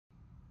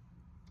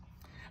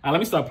Let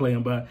me stop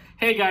playing. But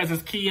hey guys,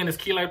 it's Key and it's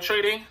Key Life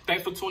Trading.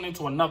 Thanks for tuning in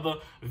to another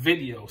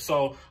video.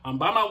 So I'm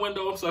by my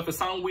window, so if it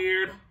sounds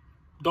weird,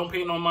 don't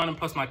pay no mind. And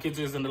plus my kids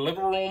is in the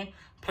living room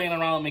playing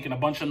around, making a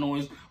bunch of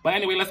noise. But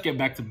anyway, let's get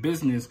back to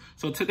business.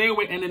 So today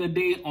we're ending the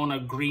day on a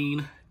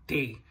green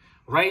day,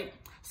 right?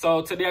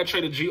 So today I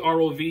traded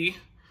GROV.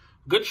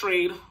 Good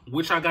trade,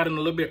 which I got in a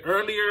little bit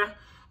earlier,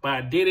 but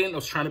I didn't. I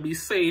was trying to be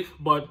safe,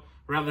 but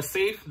rather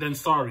safe than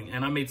sorry.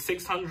 And I made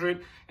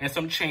 600 and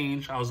some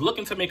change. I was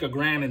looking to make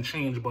 $1,000 and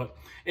change, but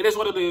it is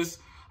what it is.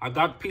 I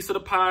got a piece of the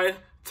pie,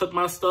 took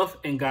my stuff,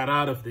 and got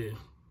out of there.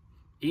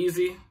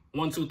 Easy.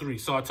 1, 2, 3.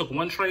 So I took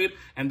one trade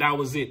and that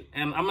was it.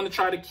 And I'm going to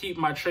try to keep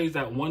my trades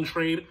at one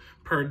trade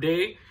per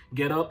day,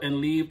 get up and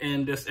leave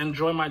and just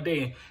enjoy my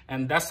day.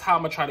 And that's how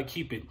I'm going to try to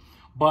keep it.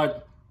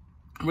 But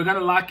we're going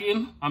to lock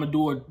in. I'm going to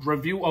do a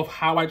review of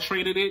how I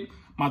traded it,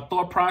 my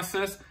thought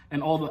process,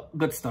 and all the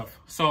good stuff.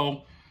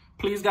 So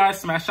please, guys,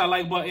 smash that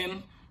like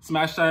button,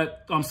 smash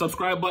that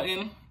subscribe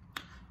button.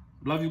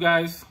 Love you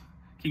guys.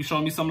 Keep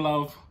showing me some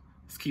love.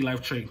 It's Key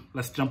Life Trade.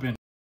 Let's jump in.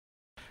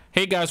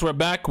 Hey guys, we're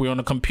back. We're on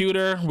the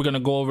computer. We're going to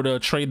go over the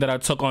trade that I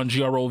took on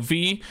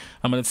GROV.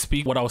 I'm going to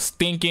speak what I was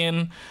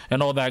thinking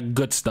and all that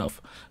good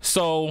stuff.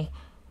 So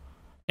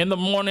in the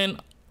morning,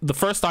 the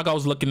first stock I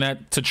was looking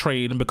at to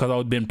trade, because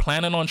I've been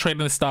planning on trading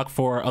the stock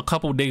for a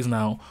couple of days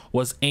now,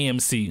 was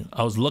AMC.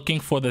 I was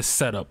looking for this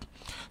setup.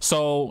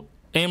 So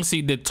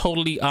AMC did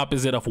totally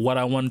opposite of what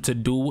I wanted to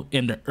do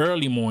in the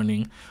early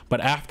morning,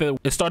 but after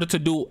it started to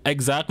do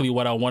exactly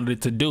what I wanted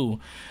it to do,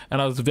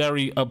 and I was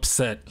very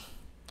upset.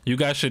 You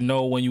guys should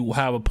know when you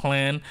have a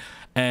plan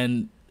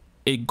and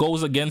it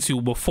goes against you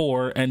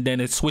before and then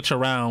it switch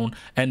around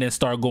and then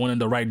start going in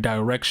the right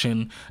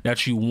direction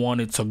that you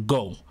want it to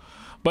go.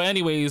 But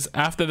anyways,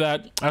 after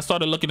that, I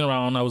started looking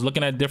around. I was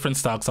looking at different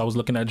stocks. I was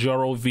looking at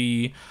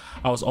GROV.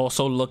 I was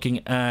also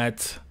looking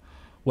at,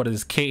 what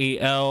is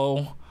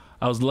KAL.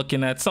 I was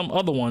looking at some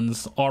other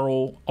ones,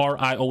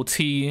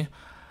 RIOT,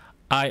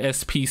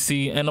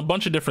 ISPC, and a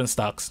bunch of different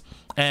stocks.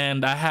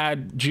 And I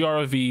had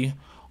GROV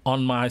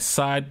on my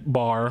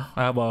sidebar.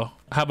 I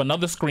have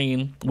another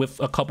screen with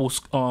a couple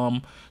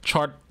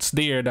charts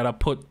there that I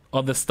put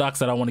other stocks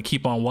that I want to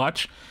keep on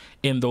watch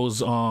in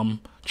those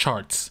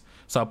charts.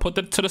 So I put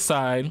that to the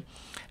side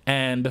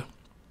and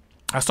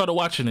I started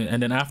watching it.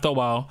 And then after a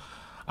while,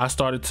 I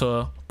started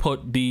to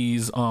put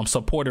these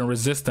support and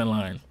resistance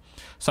line.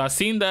 So I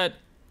seen that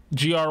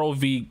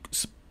GROV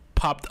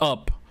popped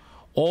up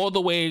all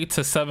the way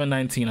to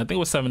 719. I think it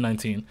was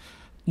 719.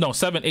 No,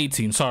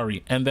 718,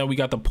 sorry. And then we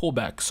got the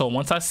pullback. So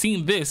once I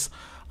seen this,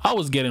 I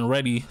was getting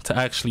ready to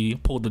actually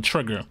pull the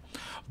trigger.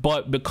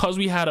 But because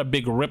we had a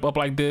big rip up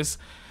like this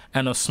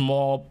and a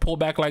small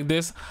pullback like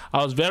this,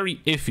 I was very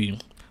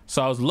iffy.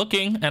 So I was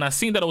looking and I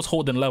seen that it was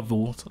holding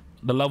levels,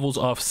 the levels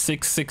of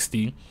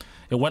 660.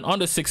 It went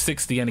under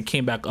 660 and it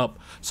came back up.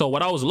 So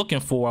what I was looking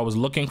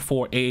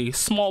for a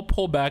small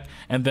pullback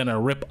and then a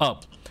rip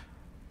up.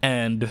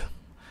 And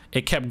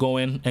it kept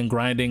going and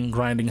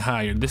grinding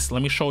higher.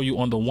 Let me show you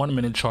on the 1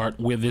 minute chart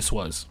where this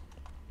was.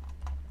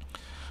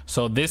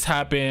 So this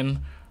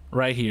happened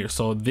right here.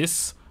 So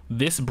this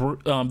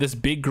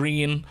big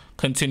green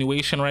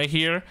continuation right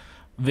here,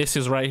 this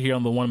is right here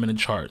on the 1 minute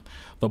chart.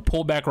 The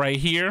pullback right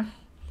here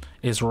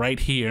is right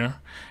here,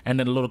 and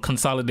then a little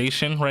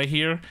consolidation right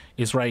here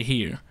is right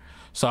here.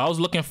 So I was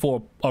looking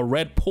for a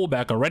red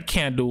pullback, a red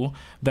candle,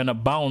 then a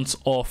bounce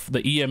off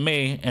the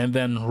EMA and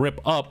then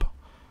rip up.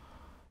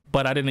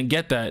 But I didn't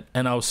get that,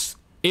 and I was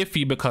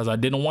iffy because I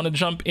didn't want to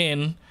jump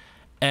in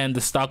and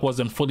the stock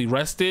wasn't fully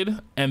rested,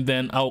 and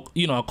then I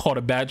caught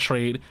a bad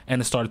trade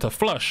and it started to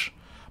flush,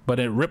 but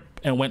it ripped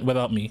and went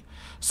without me.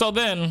 So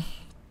then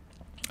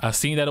I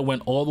seen that it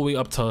went all the way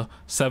up to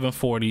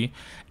 740,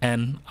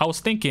 and I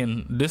was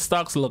thinking this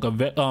stock's look a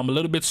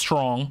little bit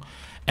strong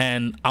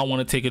and I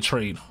want to take a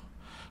trade.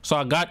 So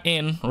I got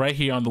in right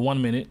here on the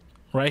 1 minute,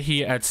 right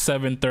here at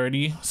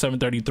 730,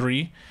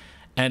 733.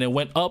 And it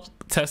went up,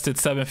 tested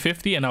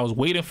 750, and I was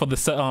waiting for the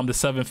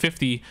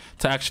 750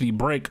 to actually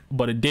break,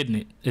 but it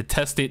didn't. It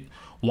tested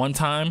 1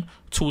 time,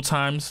 2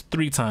 times,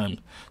 3 times.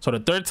 So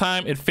the 3rd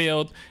time it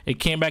failed. It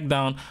came back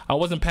down. I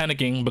wasn't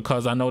panicking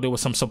because I know there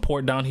was some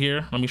support down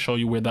here. Let me show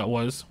you where that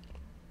was.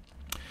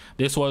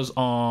 This was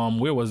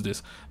where was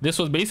this? This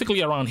was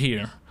basically around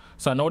here.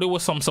 So I know there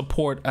was some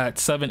support at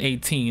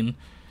 718,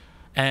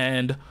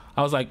 and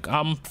I was like,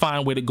 I'm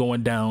fine with it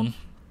going down.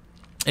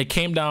 It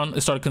came down,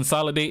 it started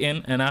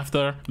consolidating, and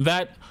after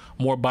that,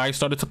 more buys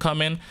started to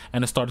come in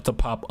and it started to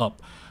pop up.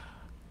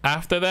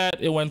 After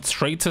that, it went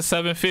straight to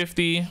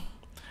 750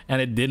 and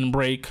it didn't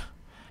break.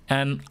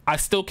 And I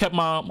still kept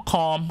my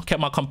calm, kept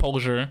my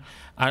composure.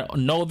 I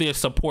know there's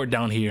support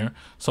down here.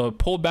 So it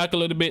pulled back a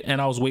little bit and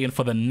I was waiting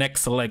for the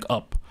next leg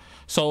up.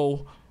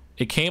 So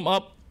it came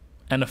up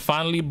and it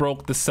finally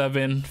broke the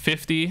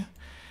 750.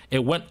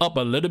 It went up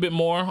a little bit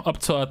more, up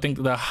to I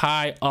think the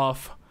high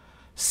of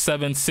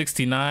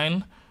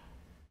 769,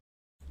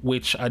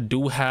 which I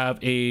do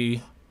have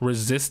a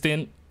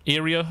resistant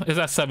area. It's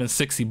at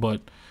 760,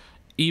 but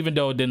even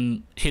though it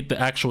didn't hit the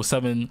actual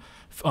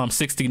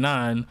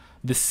 769,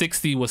 the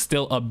 60 was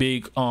still a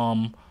big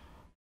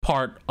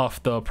part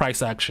of the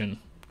price action,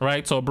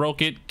 right? So it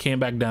broke it, came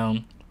back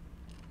down,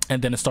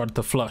 and then it started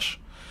to flush,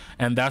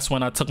 and that's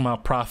when I took my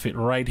profit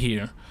right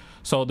here.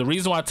 So the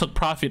reason why I took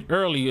profit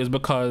early is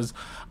because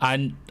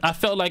I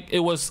felt like it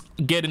was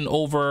getting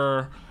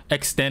over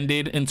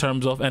extended in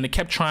terms of, and it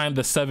kept trying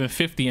the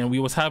 750, and we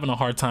was having a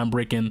hard time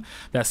breaking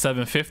that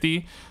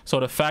 750. So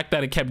the fact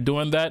that it kept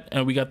doing that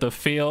and we got the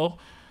fail,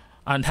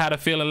 I had a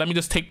feeling, let me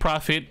just take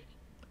profit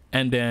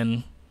and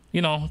then,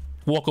 you know,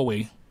 walk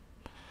away.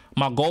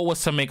 My goal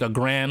was to make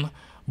 $1,000,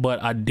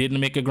 but I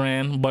didn't make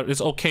 $1,000, but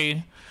it's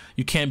okay.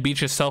 You can't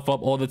beat yourself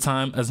up all the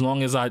time. As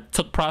long as I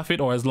took profit,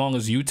 or as long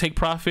as you take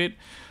profit,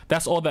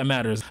 that's all that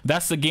matters.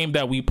 That's the game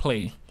that we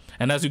play.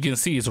 And as you can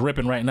see, it's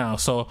ripping right now.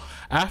 So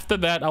after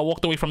that, I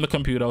walked away from the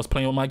computer. I was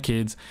playing with my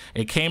kids.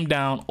 It came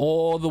down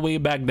all the way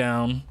back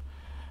down,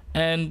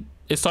 and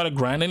it started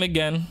grinding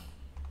again.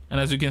 And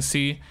as you can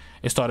see,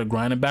 it started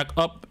grinding back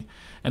up.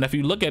 And if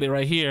you look at it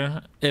right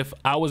here, if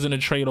I was in a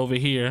trade over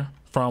here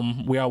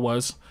from where I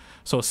was,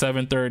 so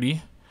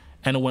 730,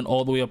 and it went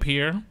all the way up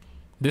here,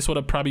 this would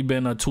have probably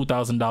been a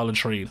 $2,000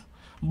 trade.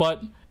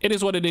 But it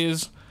is what it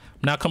is.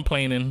 Not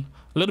complaining.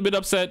 A little bit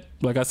upset,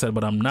 like I said,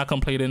 but I'm not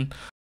complaining.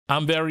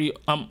 I'm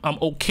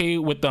okay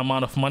with the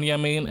amount of money I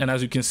made, and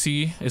as you can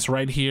see, it's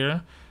right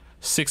here,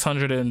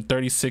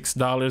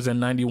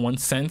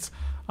 $636.91.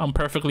 I'm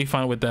perfectly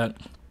fine with that,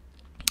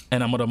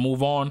 and I'm gonna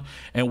move on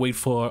and wait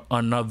for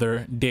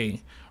another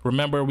day.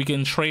 Remember, we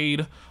can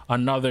trade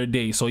another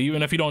day, so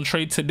even if you don't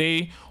trade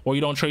today or you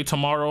don't trade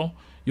tomorrow,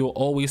 you'll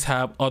always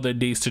have other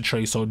days to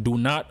trade. So do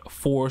not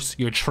force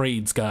your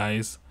trades,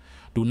 guys.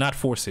 Do not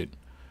force it.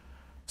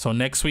 So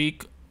next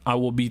week I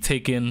will be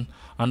taking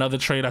another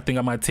trade. I think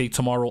I might take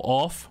tomorrow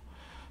off.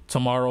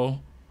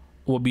 Tomorrow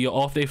will be an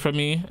off day for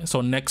me,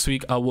 so next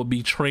week I will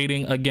be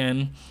trading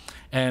again,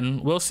 and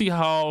we'll see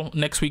how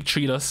next week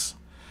treat us.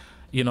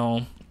 You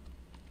know,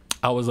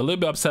 I was a little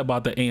bit upset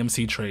about the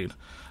AMC trade.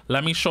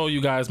 Let me show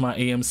you guys my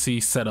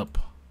AMC setup.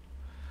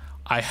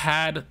 I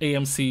had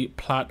AMC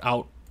plot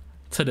out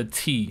to the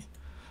T.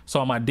 So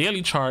on my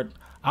daily chart,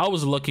 I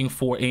was looking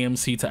for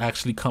AMC to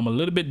actually come a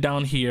little bit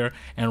down here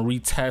and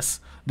retest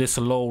this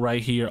low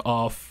right here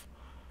of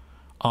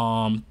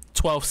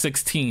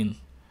 1216,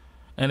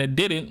 and it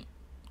didn't.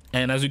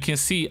 And as you can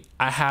see,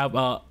 I have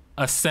a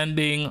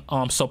ascending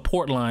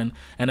support line,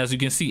 and as you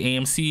can see,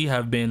 AMC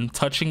have been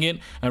touching it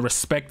and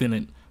respecting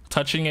it,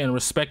 touching it and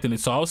respecting it.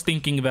 So I was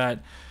thinking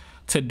that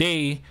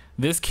today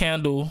this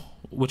candle,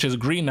 which is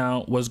green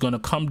now, was going to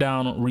come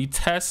down,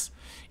 retest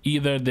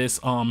either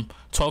this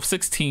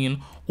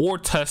 1216 or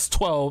test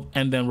 12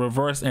 and then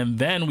reverse, and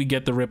then we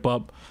get the rip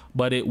up,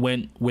 but it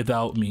went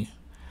without me.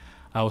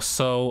 I was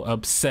so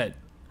upset.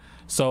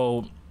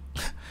 So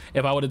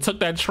if I would have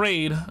took that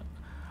trade,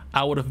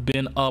 I would have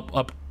been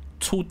up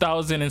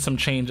 2,000 and some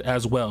change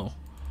as well.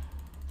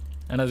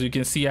 And as you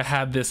can see, I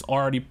had this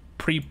already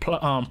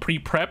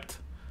pre-prepped,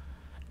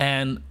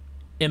 and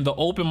in the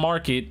open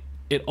market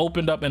it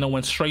opened up and it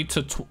went straight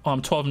to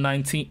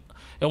 1219.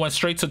 It went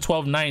straight to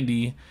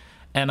 1290,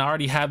 and I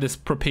already had this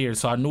prepared,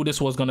 so I knew this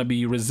was going to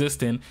be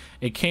resistant.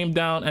 It came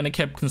down and it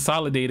kept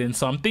consolidating,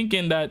 so I'm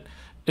thinking that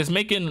it's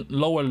making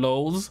lower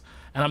lows,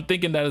 and I'm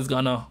thinking that it's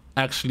gonna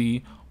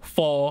actually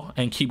fall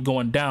and keep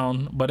going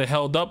down, but it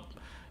held up.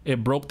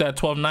 It broke that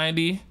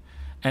 1290,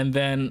 and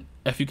then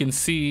if you can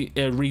see,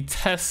 it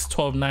retests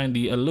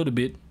 1290 a little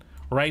bit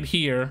right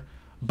here,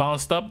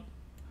 bounced up,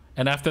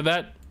 and after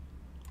that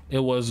it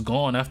was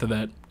gone. After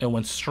that it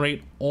went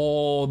straight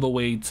all the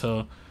way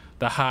to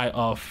the high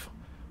of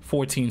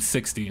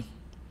 1460.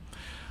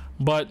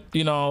 But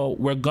you know,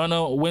 we're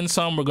gonna win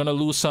some, we're gonna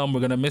lose some,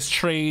 we're gonna miss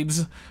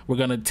trades, we're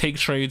gonna take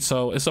trades.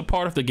 So it's a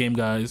part of the game,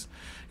 guys.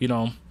 You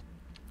know,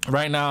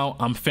 right now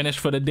I'm finished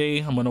for the day.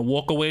 I'm gonna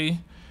walk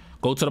away,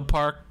 go to the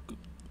park,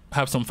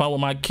 have some fun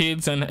with my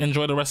kids, and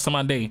enjoy the rest of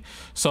my day.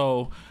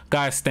 So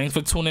guys, thanks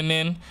for tuning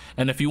in,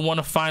 and if you want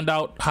to find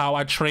out how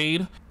I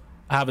trade,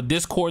 I have a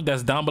Discord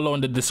that's down below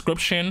in the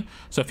description.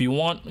 So if you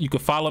want, you can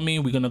follow me.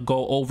 We're gonna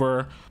go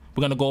over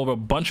a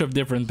bunch of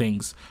different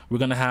things. We're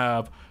gonna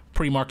have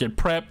pre-market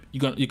prep.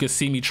 You can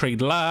see me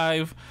trade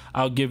live.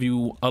 I'll give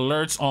you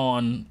alerts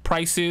on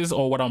prices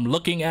or what I'm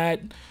looking at.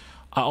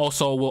 I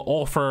also will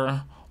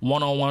offer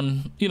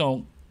one-on-one, you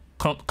know,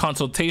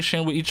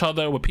 consultation with each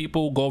other, with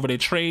people, go over their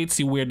trades,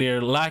 see where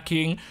they're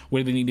lacking,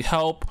 where they need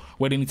help,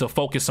 where they need to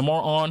focus some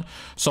more on.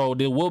 So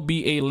there will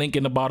be a link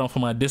in the bottom for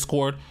my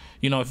Discord.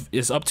 You know,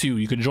 it's up to you.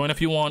 You can join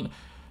if you want.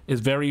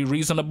 It's very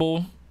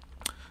reasonable.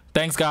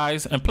 Thanks,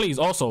 guys, and please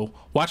also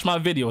watch my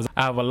videos.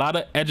 I have a lot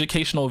of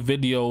educational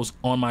videos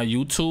on my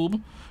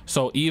YouTube,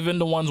 so even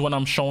the ones when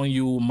I'm showing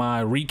you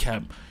my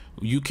recap,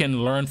 you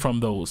can learn from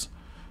those.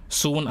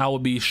 Soon I will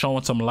be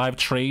showing some live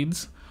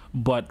trades,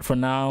 but for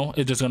now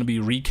it's just going to be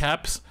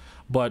recaps.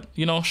 But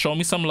you know, show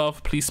me some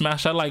love. Please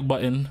smash that like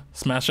button,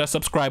 smash that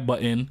subscribe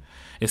button.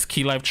 It's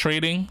Key Life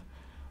Trading.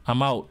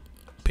 I'm out.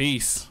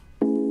 Peace.